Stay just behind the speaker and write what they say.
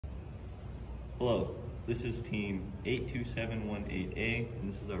Hello, this is team 82718A,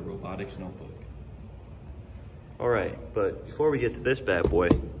 and this is our robotics notebook. All right, but before we get to this bad boy,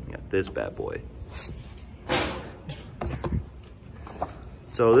 we got this bad boy.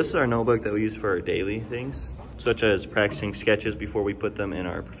 So this is our notebook that we use for our daily things, such as practicing sketches before we put them in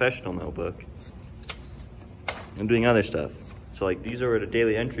our professional notebook and doing other stuff. So like these are the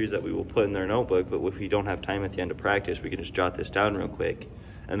daily entries that we will put in their notebook, but if we don't have time at the end of practice, we can just jot this down real quick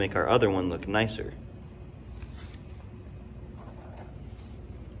and make our other one look nicer.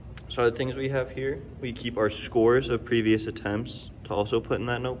 So the things we have here, we keep our scores of previous attempts to also put in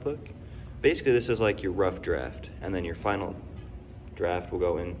that notebook. Basically, this is like your rough draft, and then your final draft will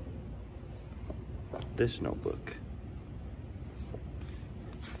go in this notebook.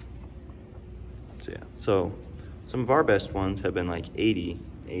 So yeah, so some of our best ones have been like 80.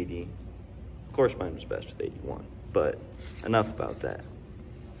 Of course mine was best with 81, but enough about that.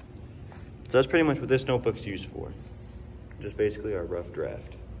 So that's pretty much what this notebook's used for. Just basically our rough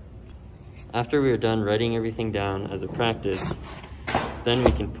draft. After we are done writing everything down as a practice, then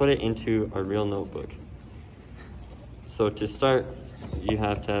we can put it into our real notebook. So to start, you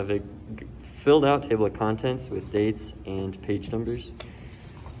have to have a filled out table of contents with dates and page numbers.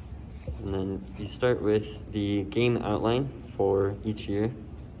 And then you start with the game outline for each year.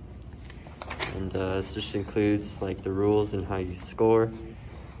 And this just includes like the rules and how you score.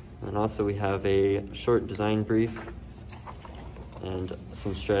 And also we have a short design brief and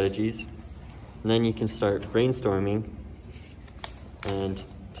some strategies. And then you can start brainstorming, and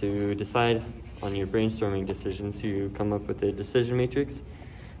to decide on your brainstorming decisions, you come up with a decision matrix,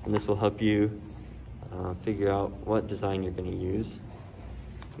 and this will help you figure out what design you're going to use.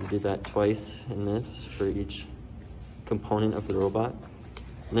 You do that twice in this for each component of the robot.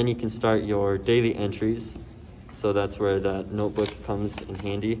 And then you can start your daily entries. So that's where that notebook comes in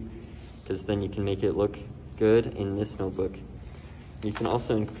handy, because then you can make it look good in this notebook. You can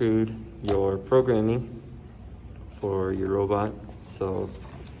also include your programming for your robot. So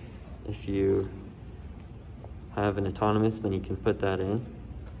if you have an autonomous, then you can put that in.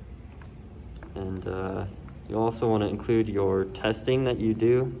 And you also want to include your testing that you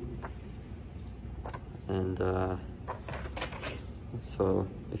do. And so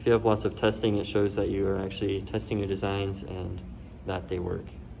if you have lots of testing, it shows that you are actually testing your designs and that they work.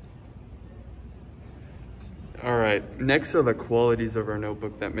 All right, next are the qualities of our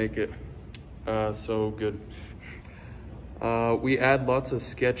notebook that make it so good. We add lots of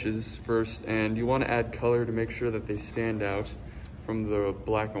sketches first, and you want to add color to make sure that they stand out from the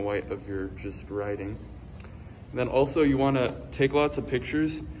black and white of your just writing. And then also you want to take lots of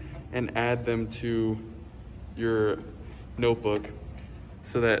pictures and add them to your notebook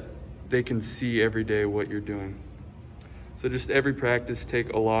so that they can see every day what you're doing. So just every practice,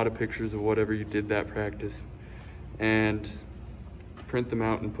 take a lot of pictures of whatever you did that practice and print them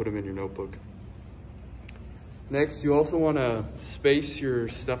out and put them in your notebook. Next, you also want to space your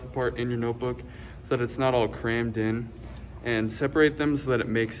stuff apart in your notebook so that it's not all crammed in, and separate them so that it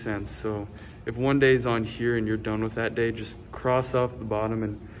makes sense. So if one day is on here and you're done with that day, just cross off the bottom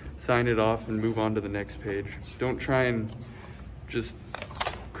and sign it off and move on to the next page. Don't try and just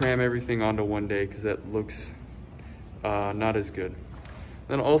cram everything onto one day, because that looks not as good.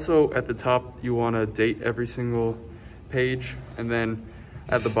 Then also at the top, you want to date every single page, and then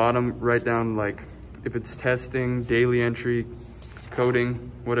at the bottom write down like if it's testing, daily entry,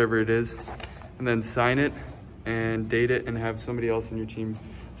 coding, whatever it is, and then sign it and date it, and have somebody else in your team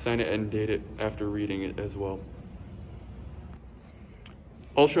sign it and date it after reading it as well.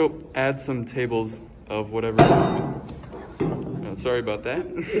 Also add some tables of whatever, sorry about that.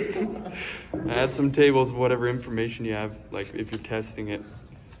 Add some tables of whatever information you have, like if you're testing it.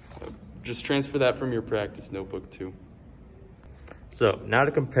 Just transfer that from your practice notebook too. So now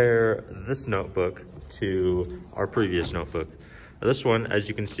to compare this notebook to our previous notebook. Now this one, as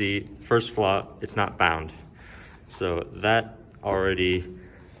you can see, first flaw, it's not bound. So that already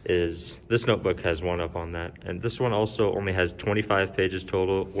is, this notebook has one up on that. And this one also only has 25 pages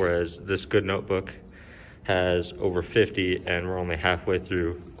total, whereas this good notebook has over 50, and we're only halfway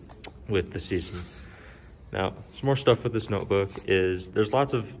through with the season. Now, some more stuff with this notebook is there's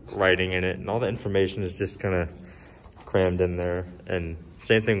lots of writing in it, and all the information is just kind of crammed in there. And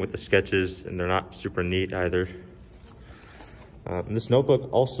same thing with the sketches, and they're not super neat either. This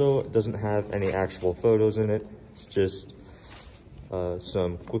notebook also doesn't have any actual photos in it. It's just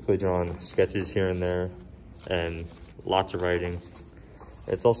some quickly drawn sketches here and there, and lots of writing.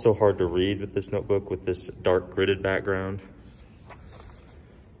 It's also hard to read with this notebook with this dark gridded background.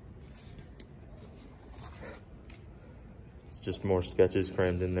 It's just more sketches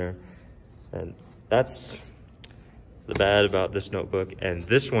crammed in there. And that's the bad about this notebook. And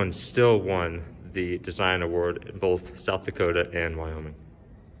this one still won the design award in both South Dakota and Wyoming.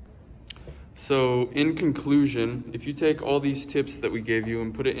 So in conclusion, if you take all these tips that we gave you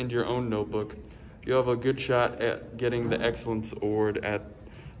and put it into your own notebook, you'll have a good shot at getting the Excellence Award at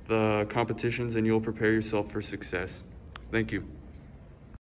the competitions, and you'll prepare yourself for success. Thank you.